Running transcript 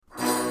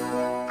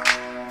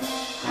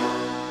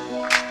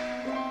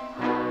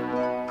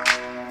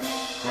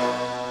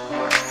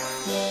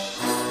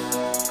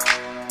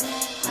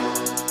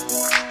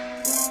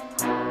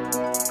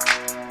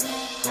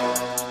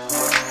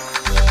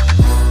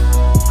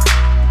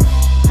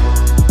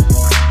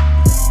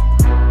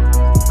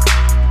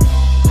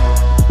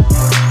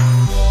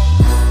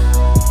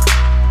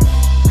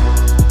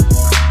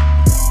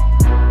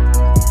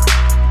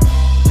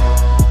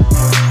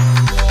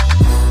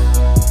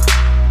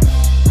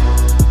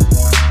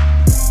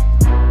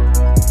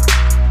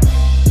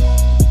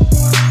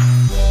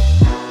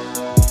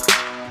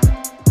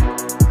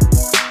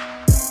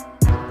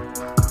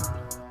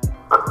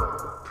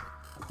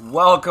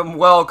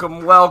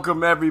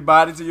Welcome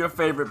everybody to your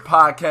favorite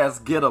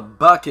podcast, Get a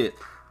Bucket.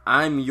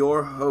 I'm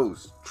your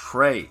host,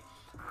 Trey.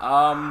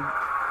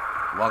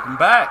 Welcome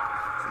back.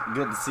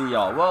 Good to see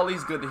y'all. Well, at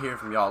least good to hear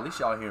from y'all. At least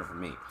y'all hearing from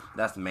me.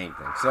 That's the main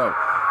thing. So,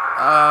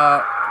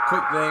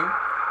 quick thing.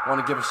 I want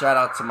to give a shout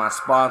out to my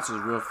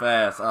sponsors real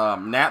fast.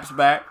 Nap's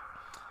back,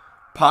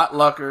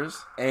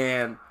 Potluckers,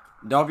 and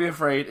don't be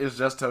afraid, it's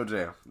just Toe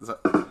Jam.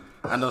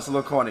 I know it's a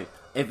little corny.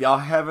 If y'all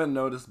haven't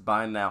noticed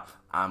by now,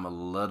 I'm a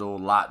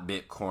lot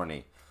bit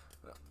corny.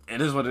 It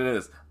is what it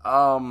is.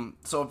 So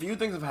a few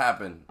things have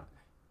happened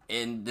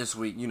in this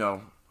week,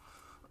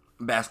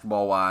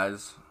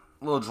 basketball-wise.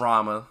 A little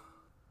drama,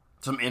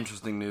 some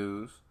interesting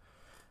news,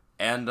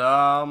 and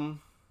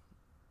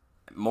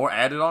more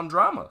added on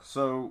drama.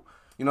 So,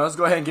 let's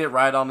go ahead and get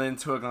right on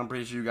into it. I'm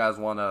pretty sure you guys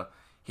want to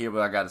hear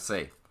what I got to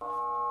say.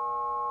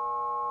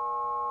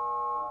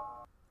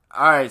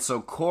 Alright, so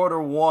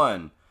quarter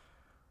one.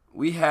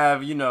 We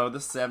have, the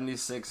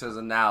 76ers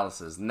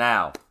analysis.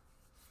 Now,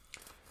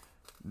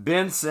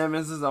 Ben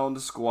Simmons is on the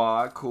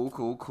squad.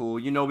 Cool.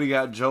 We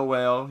got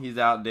Joel. He's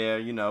out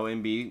there,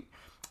 Embiid.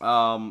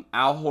 Al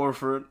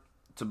Horford,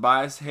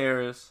 Tobias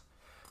Harris,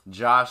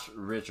 Josh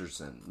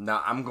Richardson.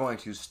 Now, I'm going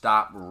to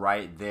stop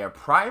right there,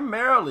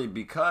 primarily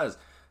because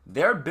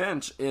their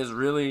bench is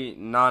really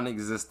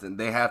non-existent.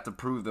 They have to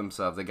prove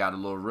themselves. They got a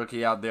little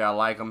rookie out there. I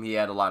like him. He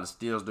had a lot of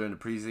steals during the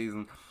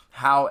preseason.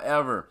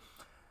 However,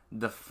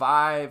 the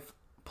 5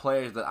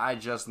 players that I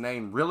just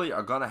named really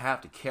are going to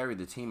have to carry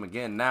the team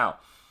again. Now,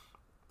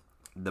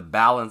 the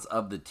balance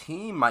of the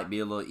team might be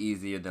a little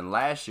easier than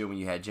last year when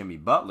you had Jimmy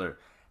Butler.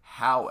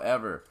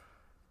 However,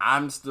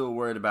 I'm still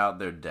worried about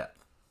their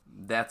depth.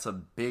 That's a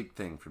big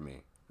thing for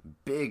me.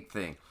 Big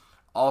thing.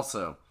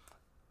 Also,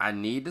 I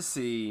need to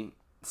see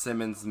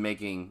Simmons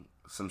making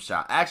some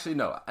shots. Actually,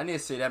 no. I need to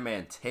see that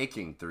man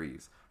taking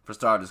threes. For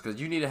starters,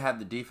 because you need to have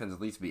the defense at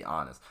least be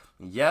honest.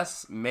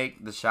 Yes,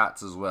 make the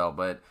shots as well,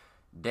 but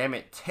damn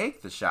it,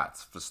 take the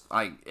shots.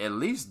 At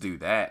least do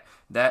that.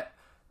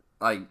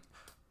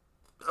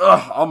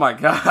 Oh my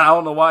God, I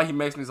don't know why he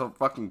makes me so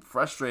fucking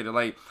frustrated.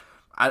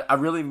 I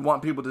really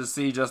want people to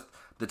see just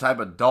the type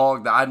of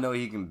dog that I know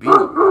he can be.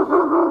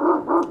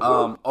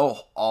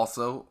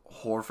 Also,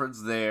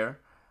 Horford's there.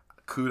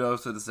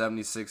 Kudos to the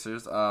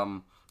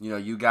 76ers.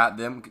 You got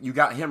them. You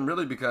got him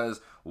really because,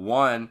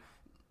 one,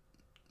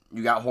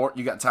 You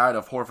got tired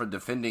of Horford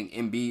defending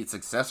Embiid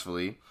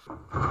successfully.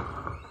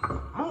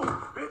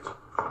 Move, bitch.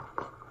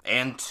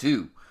 And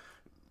 2,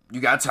 you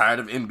got tired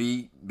of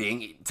Embiid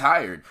being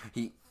tired.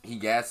 He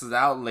gasses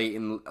out late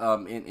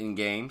in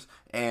games,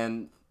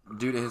 and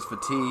due to his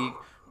fatigue,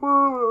 he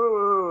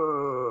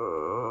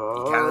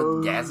kind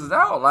of gasses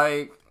out.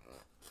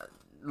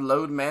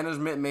 Load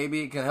management,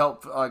 maybe it can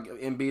help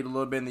Embiid a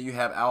little bit, and then you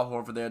have Al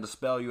Horford there to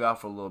spell you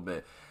out for a little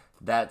bit.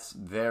 That's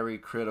very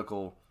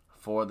critical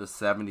for the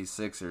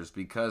 76ers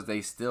because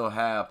they still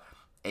have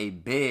a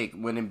big,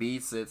 when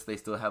Embiid sits, they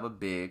still have a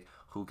big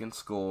who can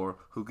score,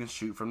 who can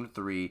shoot from the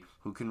 3,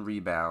 who can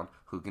rebound,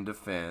 who can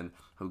defend,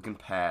 who can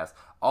pass,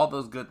 all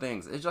those good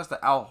things. It's just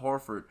that Al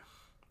Horford,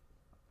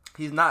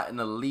 he's not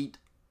an elite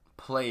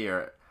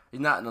player.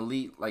 He's not an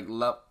elite,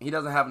 he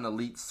doesn't have an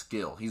elite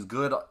skill. He's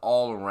good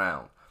all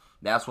around.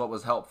 That's what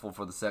was helpful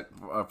for the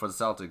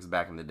Celtics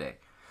back in the day.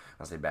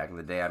 I say back in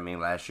the day, I mean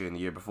last year and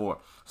the year before.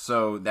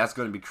 So that's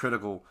going to be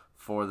critical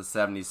for the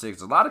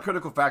 76ers. A lot of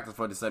critical factors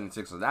for the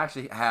 76ers. I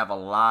actually have a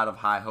lot of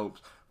high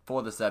hopes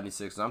for the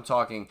 76ers. I'm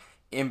talking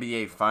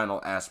NBA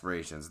final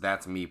aspirations.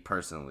 That's me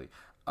personally.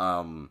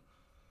 Like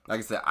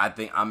I said, I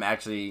think I'm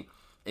actually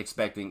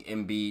expecting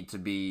Embiid to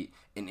be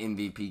an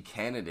MVP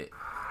candidate.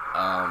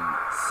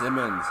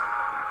 Simmons,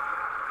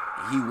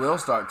 he will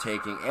start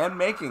taking and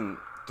making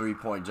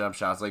 3-point jump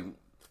shots.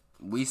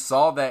 We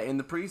saw that in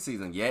the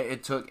preseason. Yeah,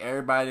 it took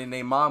everybody and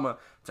their mama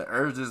to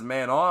urge this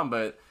man on,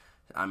 but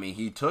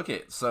he took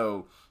it.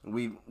 So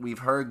we've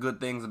heard good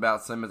things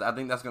about Simmons. I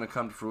think that's going to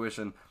come to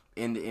fruition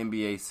in the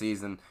NBA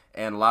season,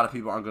 and a lot of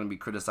people aren't going to be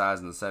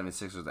criticizing the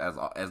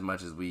 76ers as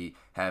much as we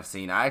have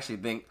seen. I actually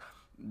think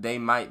they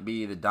might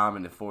be the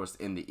dominant force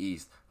in the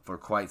East for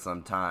quite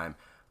some time,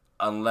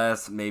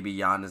 unless maybe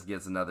Giannis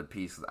gets another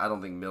piece. I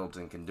don't think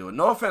Middleton can do it.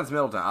 No offense,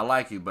 Middleton. I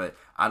like you, but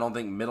I don't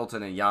think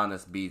Middleton and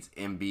Giannis beats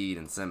Embiid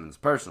and Simmons,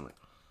 personally.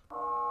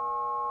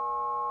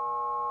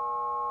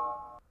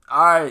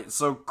 Alright,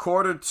 so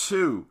quarter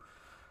 2.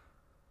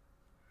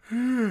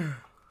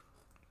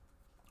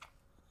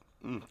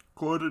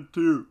 Quarter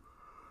 2.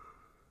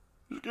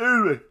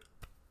 Excuse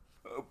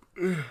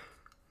me.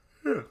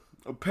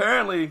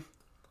 Apparently,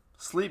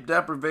 sleep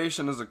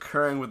deprivation is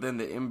occurring within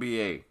the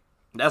NBA.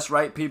 That's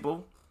right,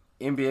 people.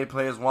 NBA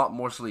players want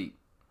more sleep.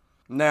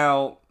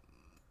 Now,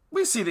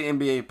 we see the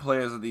NBA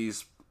players are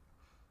these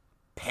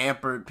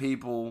pampered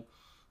people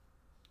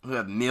who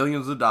have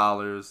millions of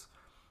dollars,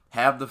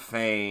 have the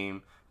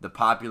fame, the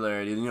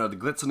popularity, the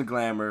glitz and the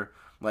glamour.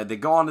 They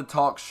go on the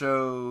talk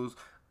shows,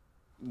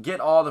 get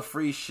all the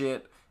free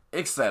shit,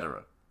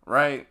 etc.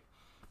 Right?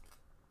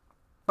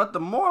 But the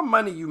more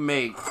money you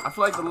make, I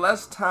feel like the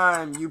less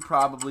time you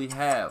probably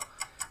have.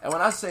 And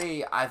when I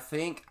say I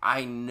think,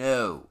 I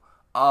know.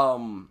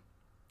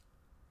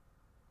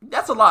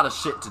 That's a lot of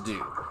shit to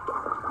do.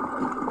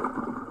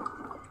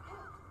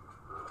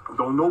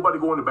 Don't nobody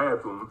go in the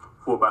bathroom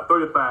for about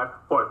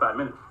 45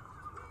 minutes.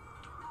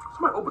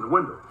 Somebody open the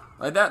window.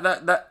 Like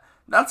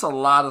that's a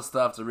lot of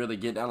stuff to really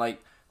get down.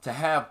 Like, to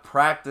have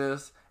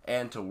practice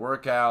and to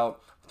work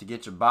out, to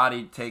get your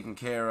body taken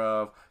care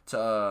of,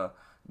 to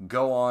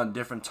go on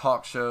different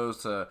talk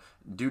shows, to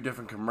do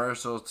different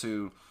commercials,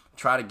 to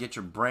try to get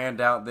your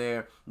brand out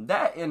there.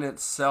 That in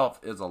itself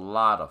is a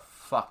lot of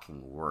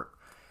fucking work.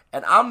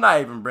 And I'm not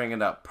even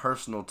bringing up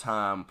personal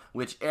time,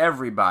 which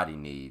everybody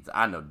needs.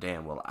 I know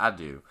damn well I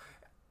do.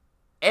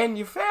 And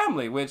your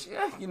family, which,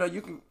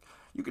 you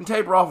can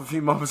taper off a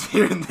few moments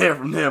here and there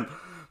from them.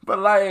 But,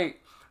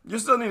 like, you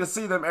still need to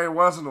see them every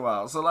once in a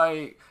while. So,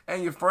 like,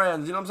 and your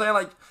friends, you know what I'm saying?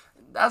 Like,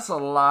 that's a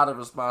lot of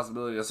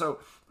responsibility. So,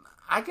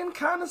 I can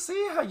kind of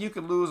see how you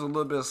could lose a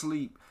little bit of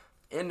sleep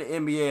in the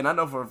NBA. And I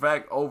know for a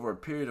fact, over a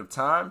period of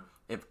time,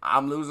 if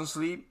I'm losing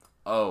sleep,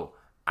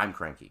 I'm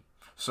cranky.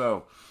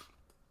 So,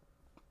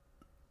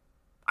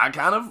 I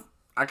kind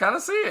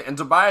of see it. And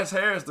Tobias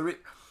Harris, the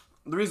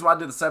reason why I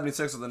did the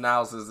 76ers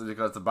analysis is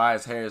because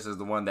Tobias Harris is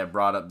the one that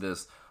brought up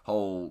this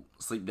whole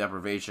sleep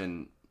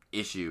deprivation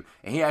issue.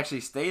 And he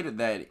actually stated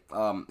that,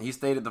 he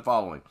stated the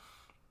following: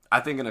 I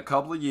think in a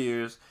couple of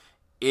years,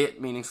 it,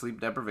 meaning sleep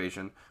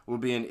deprivation, will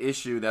be an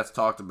issue that's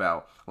talked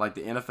about, like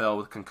the NFL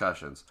with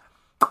concussions.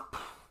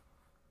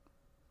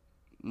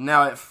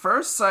 Now, at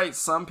first sight,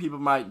 some people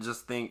might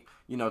just think,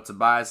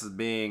 Tobias is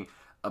being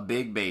a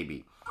big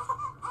baby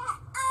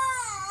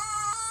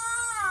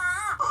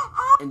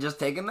and just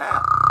take a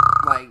nap.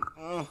 Like,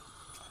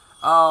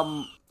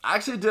 I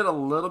actually did a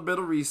little bit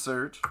of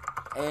research,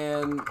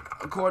 and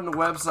according to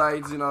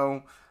websites,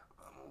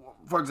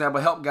 for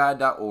example,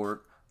 helpguide.org,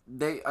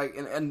 they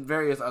and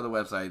various other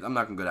websites. I'm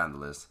not gonna go down the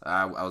list.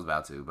 I was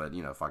about to, but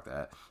fuck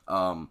that.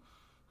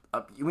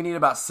 We need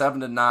about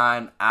 7 to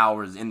 9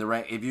 hours in the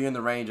range. If you're in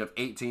the range of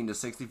 18 to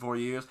 64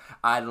 years,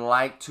 I'd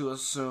like to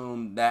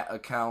assume that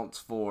accounts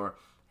for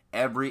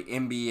every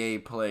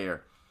NBA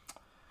player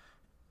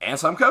and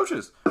some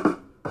coaches.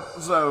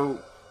 So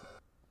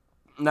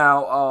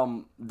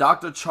now,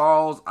 Dr.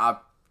 Charles, I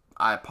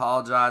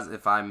apologize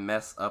if I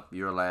mess up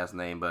your last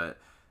name, but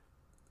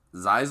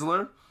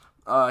Zeisler,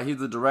 he's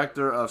the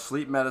director of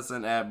sleep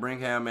medicine at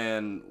Brigham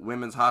and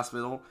Women's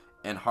Hospital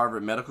and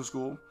Harvard Medical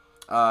School.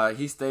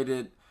 He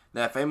stated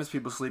that famous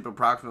people sleep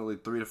approximately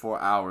 3 to 4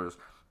 hours,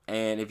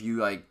 and if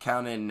you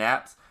count in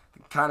naps,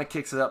 it kind of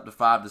kicks it up to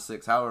 5 to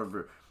 6.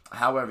 However,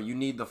 you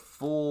need the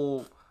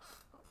full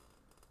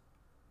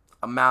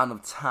amount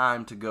of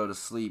time to go to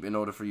sleep in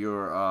order for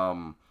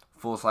your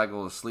full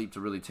cycle of sleep to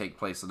really take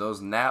place. So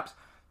those naps,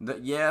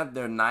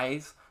 they're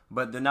nice,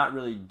 but they're not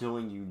really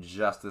doing you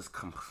justice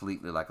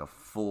completely like a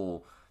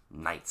full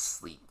night's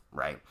sleep,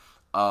 right?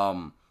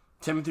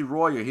 Timothy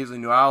Royer, he's a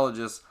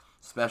neurologist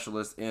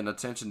specialist in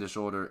attention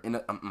disorder,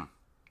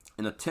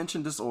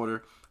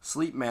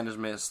 sleep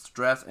management,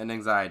 stress, and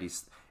anxiety.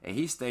 And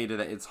he stated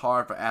that it's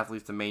hard for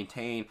athletes to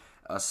maintain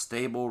a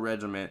stable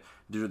regimen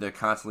due to their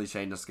constantly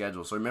changing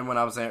schedule. So remember when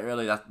I was saying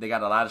earlier that they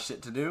got a lot of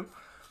shit to do?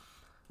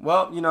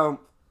 Well,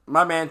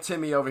 my man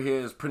Timmy over here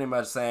is pretty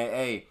much saying,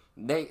 hey,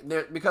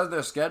 they're because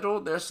their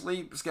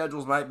sleep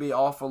schedules might be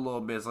off a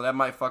little bit, so that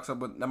might fuck up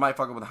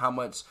with how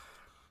much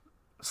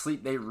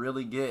sleep they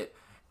really get.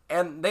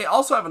 And they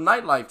also have a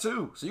nightlife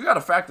too, so you got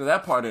to factor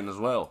that part in as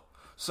well.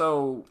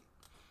 So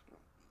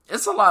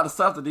it's a lot of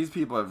stuff that these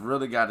people have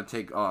really got to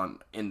take on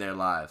in their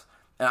lives.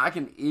 And I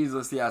can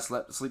easily see how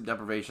sleep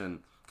deprivation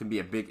can be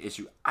a big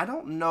issue. I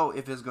don't know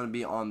if it's going to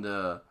be on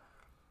the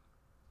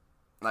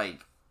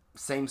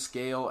same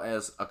scale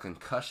as a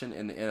concussion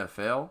in the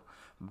NFL,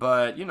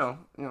 but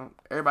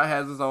everyone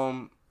has his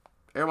own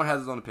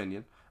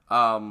opinion.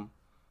 But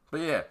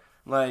yeah,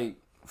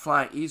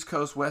 flying East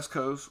Coast, West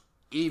Coast,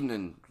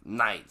 evening,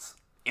 nights,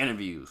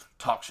 interviews,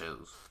 talk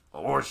shows,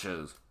 award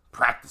shows,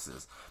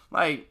 practices,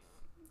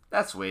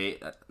 that's I'm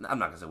not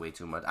going to say way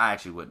too much. I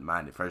actually wouldn't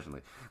mind it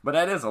personally. But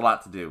that is a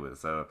lot to deal with.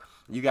 So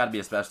you got to be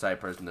a special type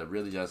person to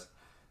really just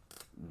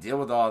deal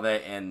with all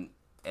that.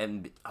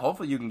 And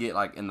hopefully you can get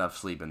enough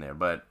sleep in there.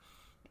 But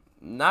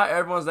not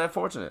everyone's that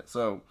fortunate.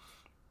 So,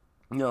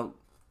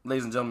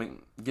 ladies and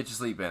gentlemen, get your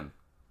sleep in.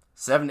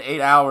 7 to 8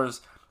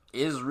 hours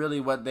is really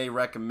what they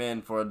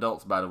recommend for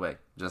adults, by the way.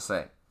 Just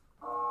saying.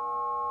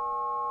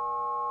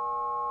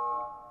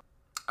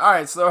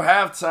 Alright, so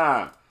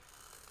halftime.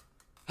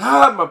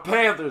 My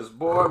Panthers,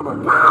 boy, my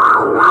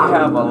Panthers. We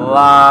have a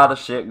lot of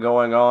shit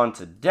going on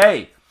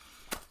today.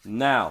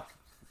 Now,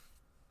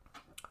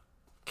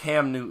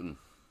 Cam Newton,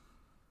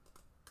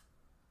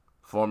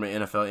 former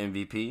NFL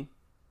MVP,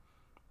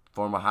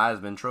 former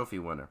Heisman Trophy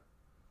winner.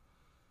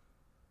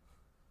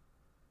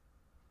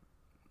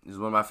 He's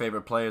one of my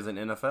favorite players in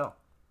NFL.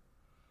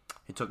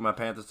 He took my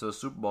Panthers to the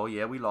Super Bowl.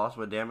 Yeah, we lost,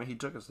 but damn it, he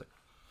took us there.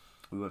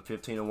 We went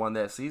 15-1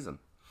 that season.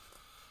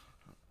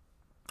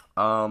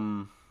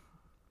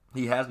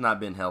 He has not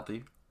been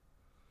healthy,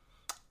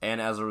 and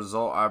as a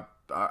result,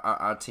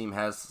 our team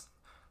has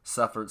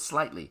suffered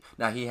slightly.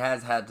 Now, he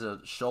has had to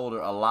shoulder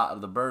a lot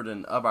of the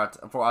burden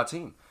for our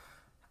team.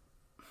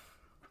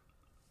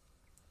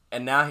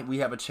 And now we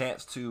have a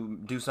chance to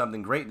do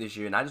something great this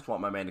year, and I just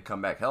want my man to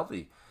come back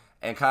healthy.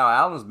 And Kyle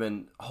Allen's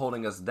been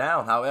holding us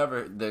down.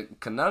 However, the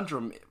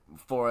conundrum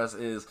for us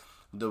is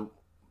the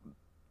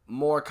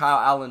more Kyle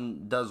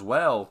Allen does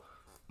well,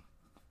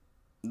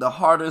 the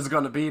harder it's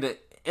going to be to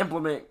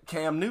implement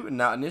Cam Newton.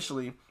 Now,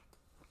 initially,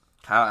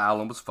 Kyle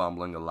Allen was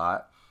fumbling a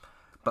lot,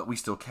 but we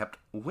still kept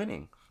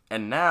winning.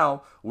 And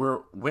now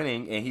we're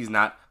winning, and he's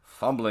not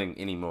fumbling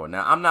anymore.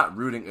 Now, I'm not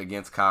rooting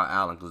against Kyle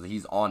Allen because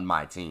he's on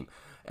my team,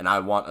 and I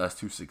want us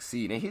to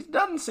succeed. And he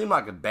doesn't seem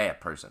like a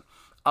bad person.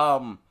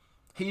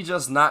 He's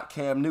just not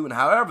Cam Newton.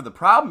 However, the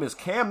problem is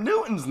Cam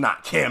Newton's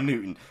not Cam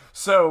Newton.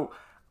 So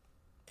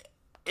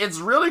it's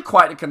really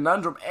quite a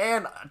conundrum.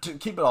 And to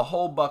keep it a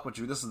whole buck with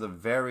you, this is the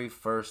very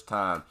first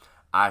time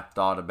I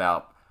thought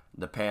about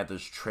the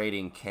Panthers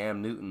trading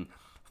Cam Newton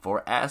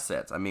for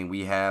assets. I mean,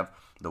 we have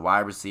the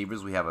wide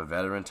receivers. We have a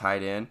veteran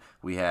tight end.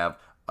 We have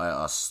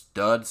a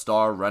stud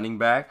star running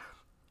back.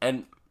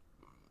 And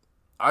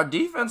our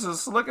defense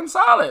is looking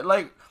solid.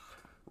 Like,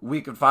 we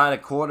could find a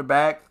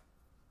quarterback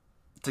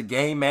to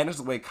game manage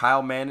the way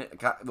Kyle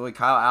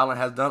Allen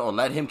has done, or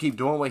let him keep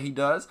doing what he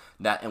does,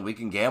 and we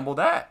can gamble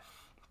that.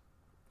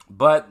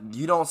 But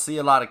you don't see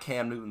a lot of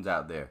Cam Newtons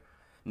out there.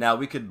 Now,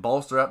 we could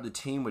bolster up the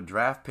team with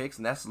draft picks,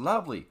 and that's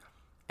lovely.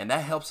 And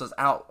that helps us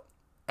out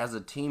as a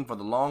team for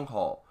the long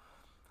haul.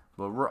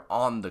 But we're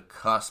on the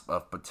cusp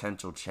of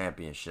potential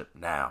championship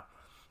now.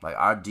 Like,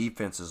 our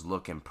defense is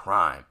looking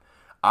prime.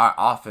 Our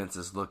offense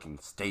is looking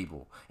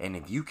stable. And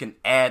if you can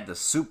add the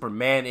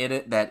Superman in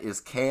it that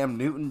is Cam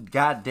Newton,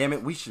 God damn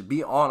it, we should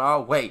be on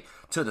our way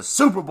to the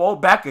Super Bowl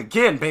back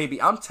again, baby.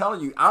 I'm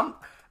telling you,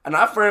 and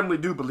I firmly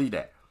do believe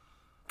that.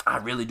 I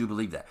really do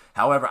believe that.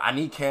 However, I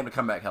need Cam to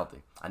come back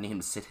healthy. I need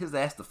him to sit his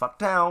ass the fuck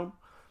down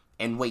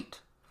and wait.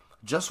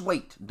 Just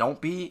wait.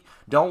 Don't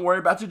worry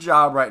about your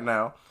job right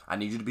now. I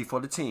need you to be for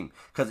the team.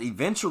 Because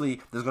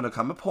eventually, there's going to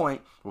come a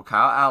point where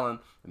Kyle Allen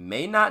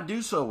may not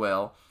do so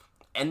well,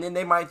 and then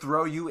they might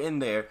throw you in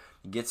there,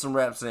 get some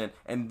reps in,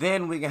 and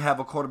then we can have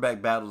a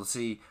quarterback battle to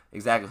see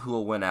exactly who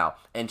will win out.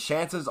 And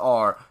chances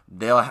are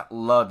they'll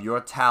love your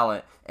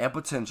talent and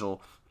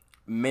potential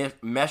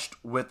meshed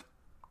with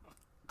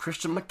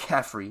Christian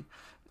McCaffrey,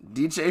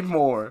 DJ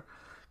Moore,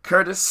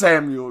 Curtis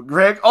Samuel,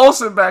 Greg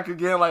Olsen back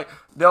again. Like,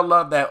 they'll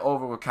love that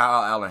over what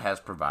Kyle Allen has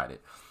provided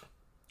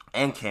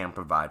and can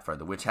provide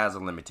further, which has a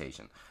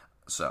limitation.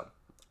 So,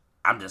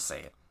 I'm just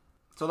saying.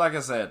 So, like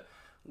I said,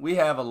 we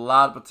have a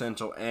lot of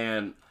potential,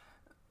 and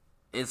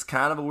it's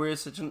kind of a weird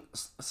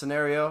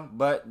scenario,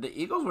 but the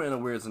Eagles were in a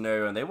weird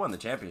scenario, and they won the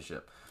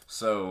championship.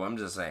 So, I'm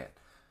just saying.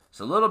 It's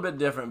a little bit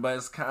different, but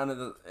it's kind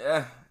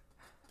of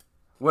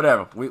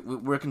whatever.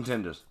 We're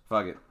contenders.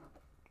 Fuck it.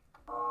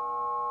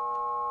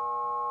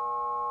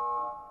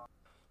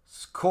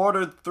 It's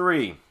quarter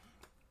 3.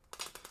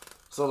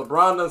 So,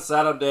 LeBron done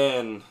sat up there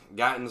and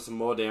got into some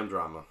more damn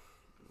drama.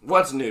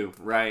 What's new,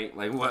 right?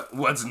 Like,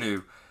 what's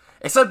new?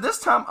 Except this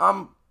time,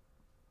 I'm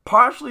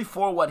partially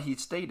for what he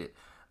stated.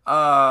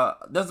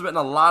 There's been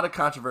a lot of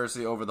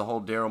controversy over the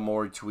whole Daryl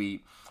Morey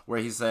tweet where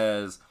he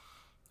says,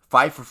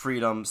 "Fight for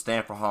freedom,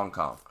 stand for Hong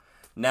Kong."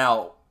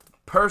 Now,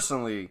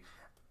 personally,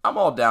 I'm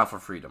all down for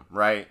freedom,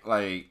 right?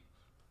 Like,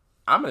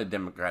 I'm in a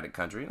democratic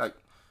country. Like,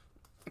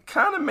 it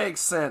kind of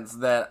makes sense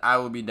that I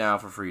would be down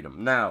for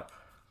freedom. Now,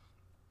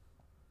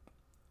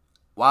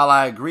 while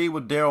I agree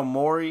with Daryl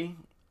Morey,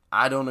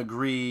 I don't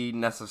agree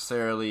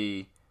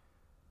necessarily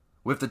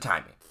with the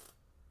timing,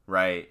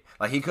 right?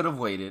 Like, he could have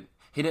waited.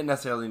 He didn't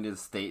necessarily need to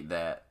state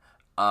that.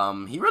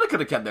 He really could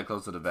have kept that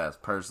close to the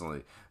vest,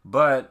 personally.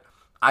 But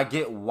I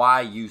get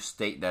why you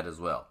state that as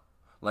well.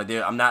 Like,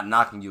 I'm not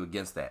knocking you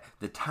against that.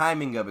 The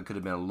timing of it could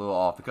have been a little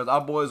off because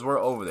our boys were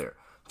over there.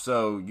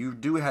 So you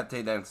do have to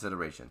take that in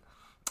consideration.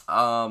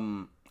 I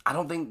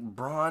don't think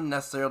Braun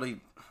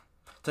necessarily...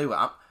 Tell you what,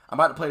 I'm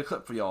about to play a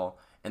clip for y'all,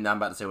 and then I'm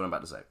about to say what I'm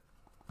about to say.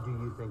 Do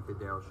you think that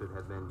Daryl should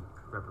have been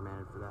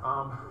reprimanded for that?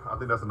 I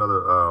think that's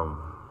another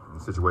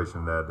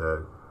situation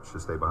that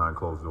should stay behind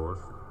closed doors.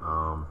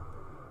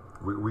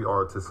 We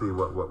are to see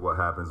what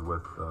happens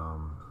with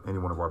any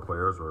one of our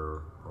players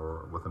or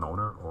with an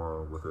owner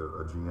or with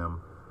a GM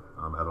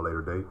at a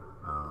later date.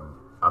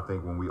 I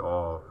think when we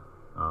all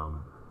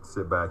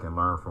sit back and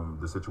learn from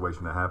the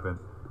situation that happened,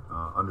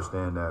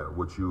 understand that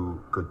what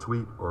you could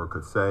tweet or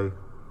could say,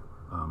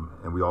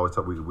 and we all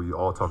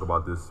talk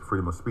about this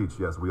freedom of speech.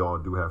 Yes, we all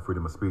do have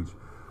freedom of speech,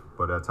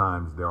 but at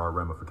times there are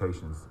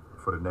ramifications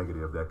for the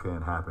negative that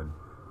can happen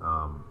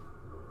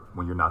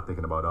when you're not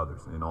thinking about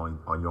others and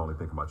you only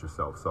think about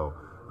yourself. So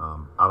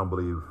I don't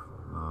believe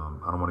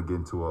I don't want to get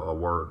into a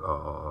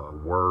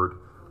word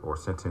or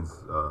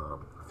sentence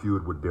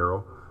feud with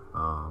Daryl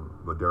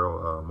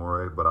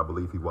Morey, but I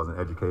believe he wasn't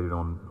educated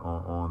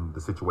on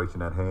the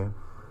situation at hand,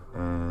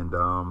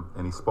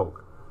 and he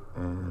spoke,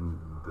 and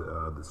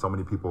so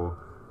many people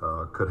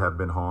could have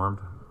been harmed,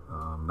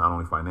 not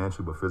only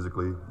financially but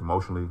physically,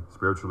 emotionally,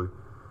 spiritually.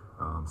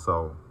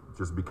 So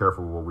just be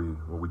careful what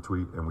we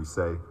tweet and we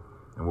say,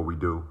 what we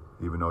do.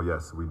 Even though,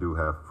 yes, we do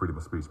have freedom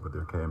of speech, but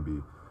there can be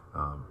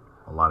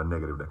a lot of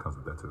negative that comes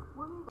with that too.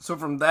 So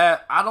from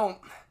that, I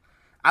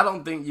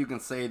don't think you can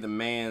say the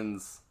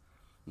man's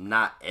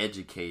not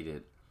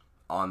educated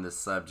on this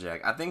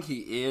subject. I think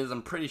he is.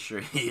 I'm pretty sure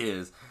he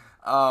is.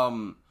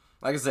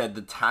 Like I said,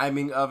 the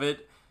timing of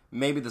it,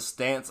 maybe the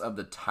stance of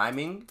the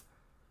timing,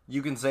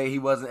 you can say he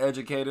wasn't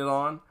educated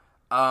on,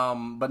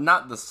 but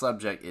not the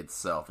subject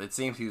itself. It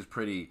seems he was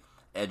pretty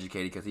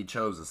educated because he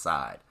chose a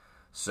side.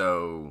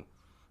 So,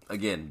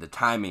 again, the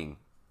timing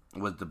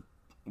was the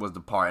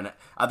part. And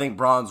I think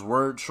Braun's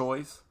word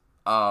choice,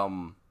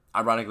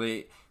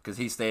 ironically, because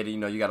he stated,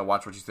 you got to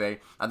watch what you say.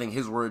 I think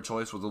his word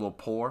choice was a little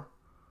poorish,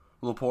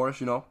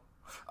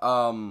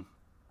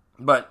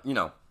 But,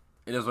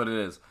 it is what it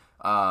is.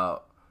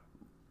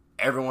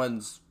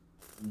 Everyone's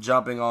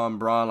jumping on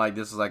Braun like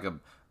this is like a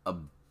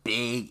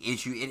big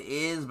issue. It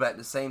is, but at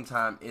the same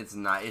time, it's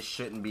not. It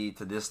shouldn't be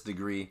to this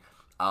degree.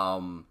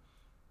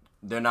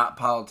 They're not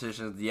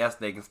politicians. Yes,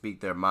 they can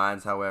speak their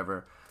minds,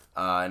 however.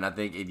 And I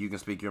think if you can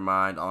speak your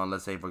mind on,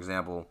 let's say, for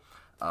example,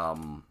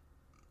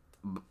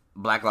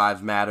 Black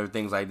Lives Matter,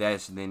 things like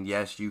that, then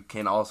yes, you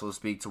can also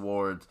speak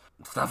towards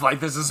stuff like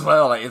this as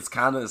well. Like, it's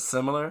kind of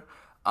similar.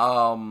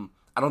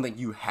 I don't think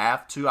you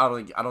have to. I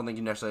don't think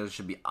you necessarily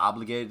should be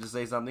obligated to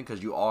say something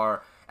because you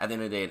are, at the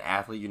end of the day, an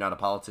athlete. You're not a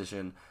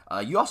politician.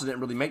 You also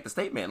didn't really make the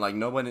statement. Like,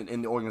 no one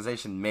in the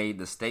organization made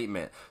the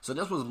statement. So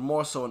this was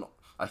more so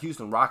a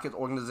Houston Rockets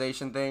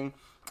organization thing.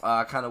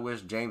 I kind of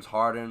wish James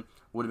Harden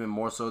would have been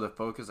more so the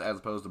focus as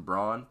opposed to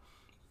Braun.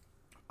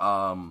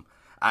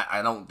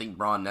 I don't think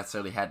Braun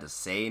necessarily had to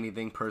say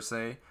anything per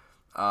se.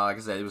 Like I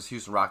said, it was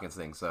Houston Rockets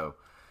thing, so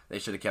they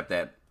should have kept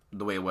that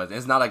the way it was.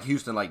 It's not like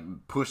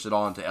Houston pushed it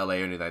on to LA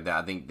or anything like that.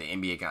 I think the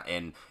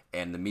NBA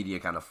and the media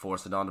kind of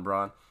forced it on to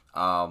Braun.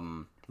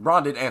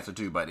 Braun did answer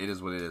too, but it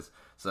is what it is.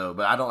 So,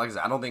 but I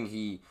don't think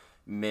he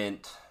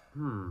meant.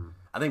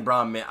 I think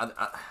Braun meant.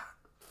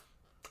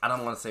 I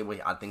don't want to say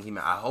what I think he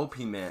meant. I hope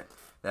he meant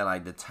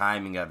that the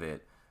timing of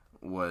it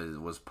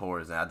was poor,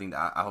 and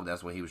I hope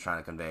that's what he was trying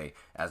to convey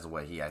as to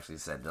what he actually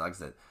said. Like I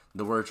said,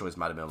 the word choice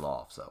might have been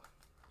off. So.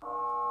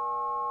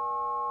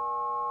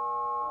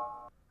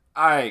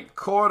 Alright,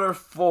 quarter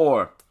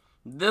 4.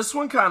 This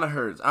one kind of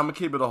hurts. I'm going to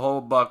keep it a whole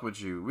buck with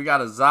you. We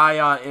got a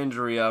Zion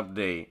injury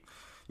update.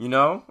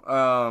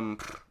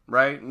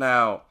 Right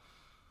now,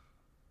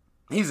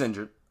 he's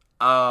injured.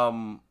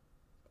 I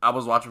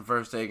was watching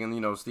First Take,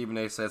 and, Stephen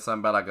A. said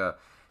something about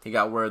he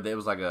got word that it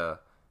was like a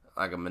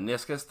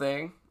meniscus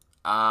thing.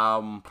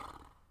 I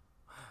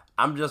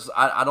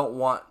don't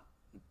want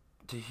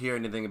to hear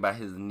anything about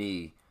his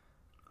knee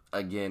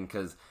again,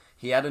 because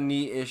he had a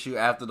knee issue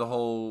after the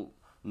whole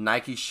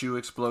Nike shoe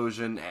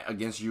explosion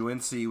against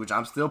UNC, which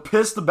I'm still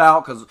pissed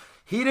about because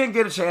he didn't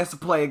get a chance to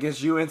play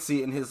against UNC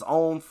in his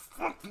own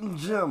fucking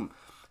gym.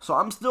 So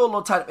I'm still a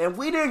little tight, and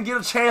we didn't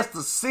get a chance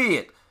to see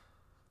it.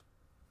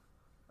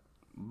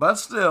 But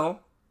still,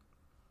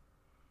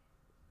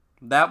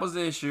 that was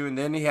the issue, and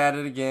then he had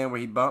it again where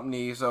he bumped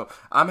knees. So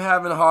I'm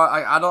having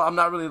I'm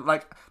not really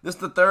this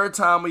is the third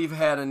time we've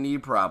had a knee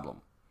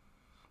problem.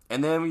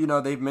 And then,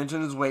 they've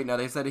mentioned his weight. Now,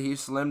 they said he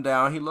slimmed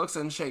down. He looks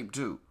in shape,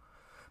 too.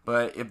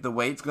 But if the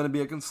weight's going to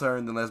be a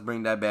concern, then let's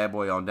bring that bad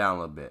boy on down a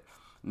little bit.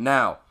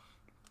 Now,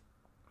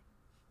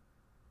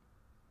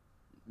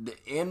 the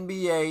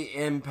NBA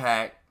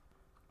impact.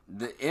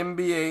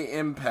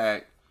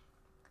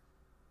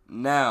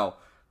 Now,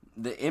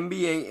 the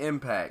NBA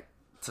impact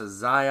to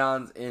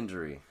Zion's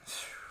injury.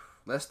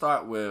 Let's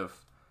start with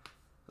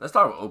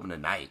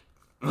opening night.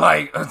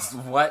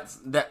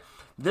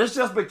 This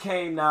just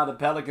became now the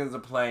Pelicans are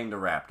playing the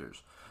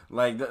Raptors.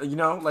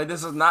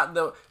 This is not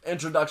the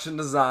introduction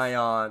to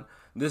Zion.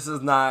 This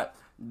is not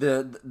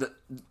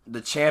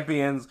the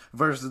champions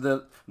versus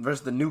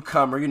the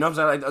newcomer. You know what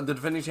I'm saying? The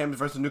defending champions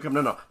versus the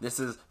newcomer. No. This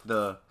is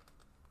the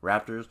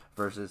Raptors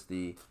versus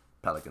the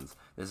Pelicans.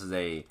 This is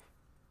a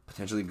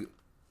potentially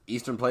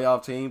Eastern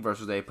playoff team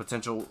versus a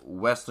potential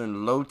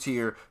Western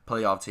low-tier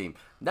playoff team.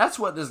 That's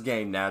what this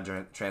game now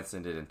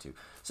transcended into.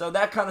 So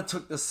that kind of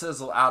took the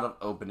sizzle out of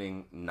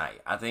opening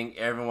night. I think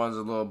everyone's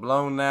a little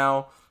blown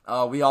now.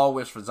 We all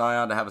wish for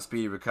Zion to have a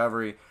speedy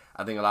recovery.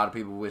 I think a lot of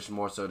people wish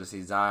more so to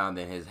see Zion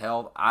than his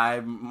health.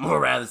 I'd more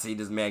rather see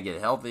this man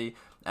get healthy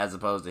as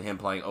opposed to him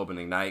playing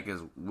opening night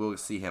because we'll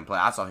see him play.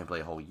 I saw him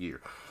play a whole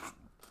year.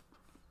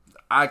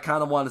 I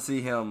kind of want to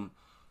see him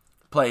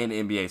play in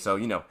the NBA, so,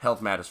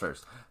 health matters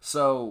first.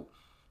 So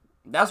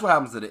that's what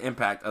happens to the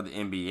impact of the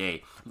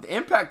NBA. The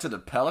impact to the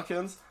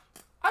Pelicans,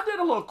 I did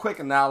a little quick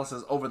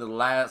analysis over the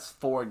last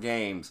 4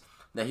 games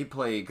that he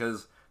played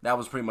because that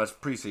was pretty much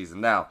preseason.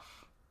 Now,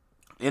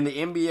 in the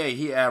NBA,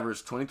 he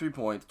averaged 23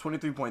 points,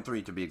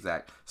 23.3 to be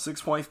exact,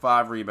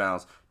 6.5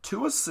 rebounds,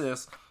 2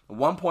 assists,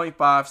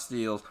 1.5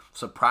 steals,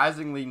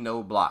 surprisingly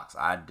no blocks.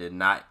 I did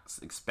not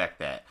expect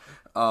that.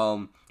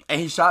 And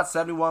he shot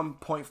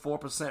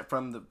 71.4%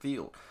 from the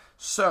field.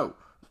 So,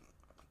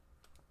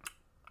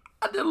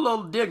 I did a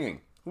little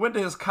digging. Went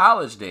to his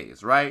college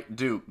days, right?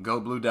 Duke, go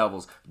Blue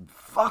Devils.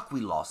 Fuck,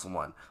 we lost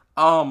one.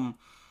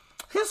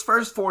 His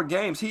first 4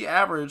 games, he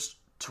averaged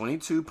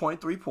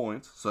 22.3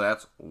 points, so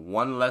that's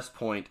one less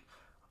point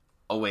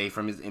away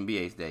from his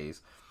NBA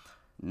days.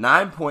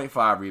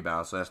 9.5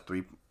 rebounds, so that's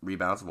 3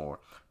 rebounds more.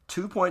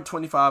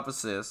 2.25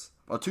 assists,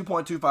 or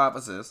 2.25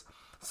 assists,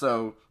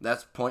 so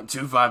that's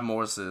 0.25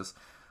 more assists.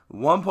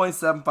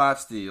 1.75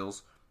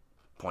 steals,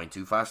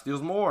 0.25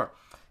 steals more.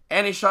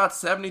 And he shot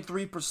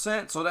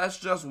 73%, so that's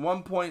just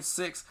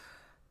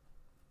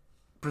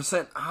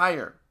 1.6%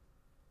 higher.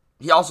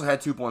 He also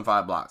had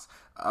 2.5 blocks,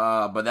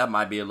 but that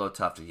might be a little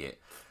tough to get.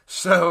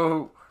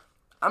 So,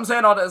 I'm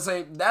saying all that to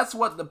say, that's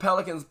what the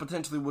Pelicans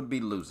potentially would be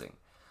losing.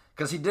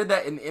 Because he did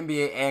that in the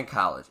NBA and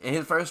college, in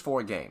his first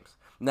 4 games.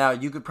 Now,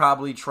 you could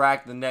probably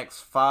track the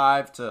next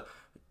 5 to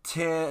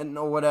 10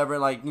 or whatever,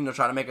 like,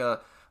 try to make a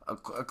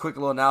quick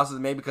little analysis,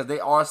 maybe, because they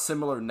are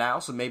similar now,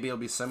 so maybe it'll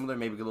be similar,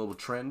 maybe a little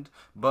trend.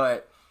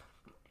 But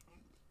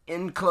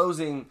in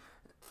closing,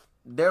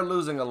 they're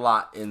losing a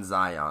lot in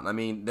Zion. I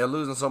mean, they're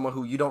losing someone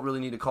who you don't really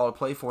need to call a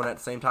play for, and at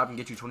the same time can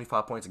get you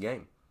 25 points a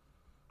game.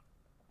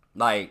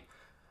 Like,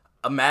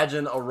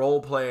 imagine a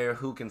role player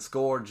who can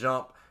score,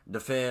 jump,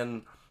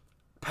 defend,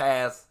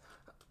 pass,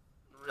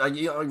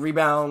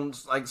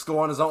 rebounds,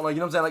 score on his own. You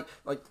know what I'm saying?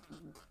 Like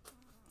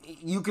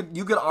you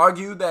could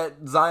argue that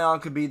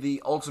Zion could be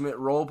the ultimate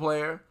role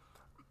player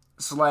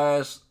 /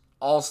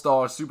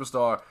 all-star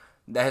superstar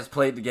that has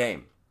played the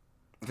game.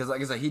 Because,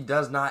 like I said, he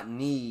does not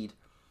need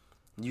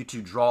you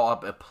to draw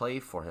up a play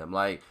for him.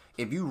 Like,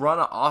 if you run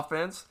an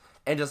offense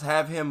and just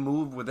have him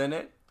move within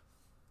it,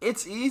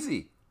 it's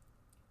easy.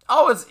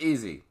 Oh, it's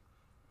easy.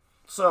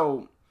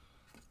 So,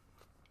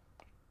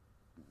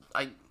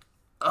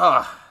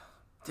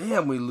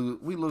 damn, we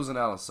losing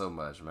out on so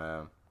much,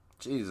 man.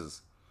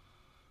 Jesus.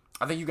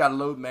 I think you got to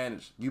load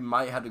manage. You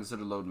might have to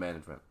consider load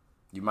management.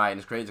 You might, and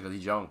it's crazy because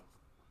he's young.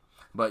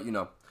 But,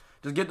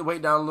 just get the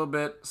weight down a little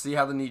bit, see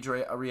how the knee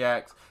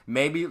reacts.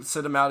 Maybe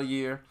sit him out a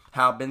year,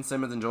 how Ben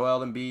Simmons and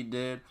Joel Embiid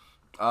did.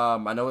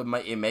 I know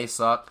it may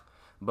suck,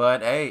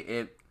 but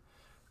hey,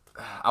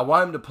 I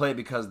want him to play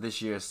because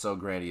this year is so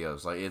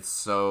grandiose. Like, it's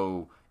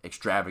so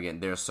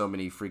extravagant. There are so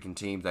many freaking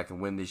teams that can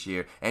win this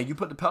year, and you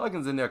put the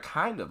Pelicans in there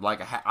kind of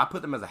like I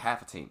put them as a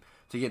half a team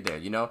to get there.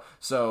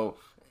 So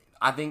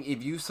I think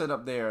if you sit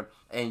up there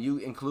and you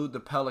include the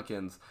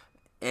Pelicans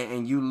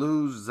and you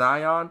lose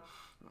Zion,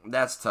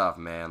 that's tough,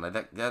 man.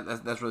 Like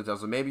that's really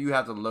tough. So maybe you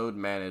have to load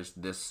manage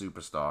this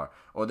superstar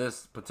or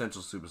this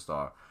potential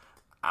superstar.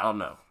 I don't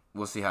know.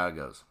 We'll see how it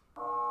goes.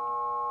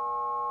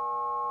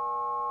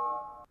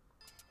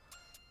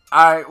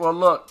 Alright, well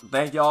look,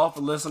 thank y'all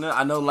for listening.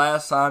 I know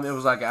last time it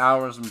was like an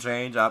hour and some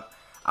change. I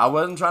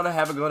wasn't trying to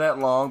have it go that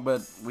long,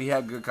 but we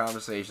had good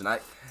conversation. I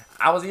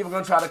was even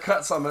going to try to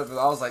cut some of it,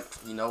 but I was like,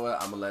 you know what,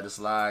 I'm going to let it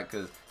slide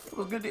because it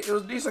was good. It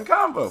was a decent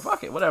combo.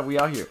 Fuck it, whatever, we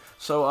out here.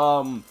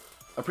 So,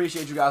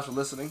 appreciate you guys for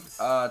listening.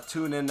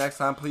 Tune in next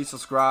time. Please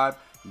subscribe.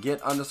 Get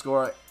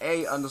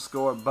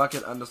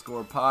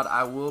 _A_bucket_pod.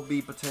 I will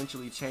be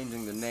potentially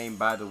changing the name,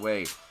 by the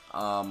way.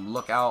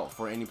 Look out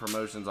for any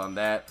promotions on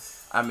that.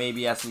 I may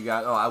be asking you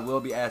guys. I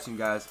will be asking you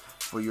guys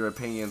for your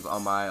opinions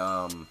on my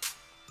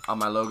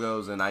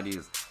logos and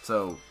ideas.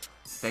 So,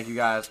 thank you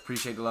guys.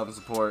 Appreciate the love and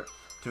support.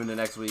 Tune in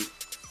next week.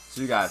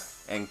 See you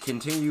guys. And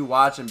continue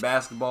watching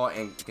basketball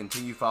and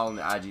continue following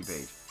the IG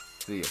page.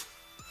 See ya.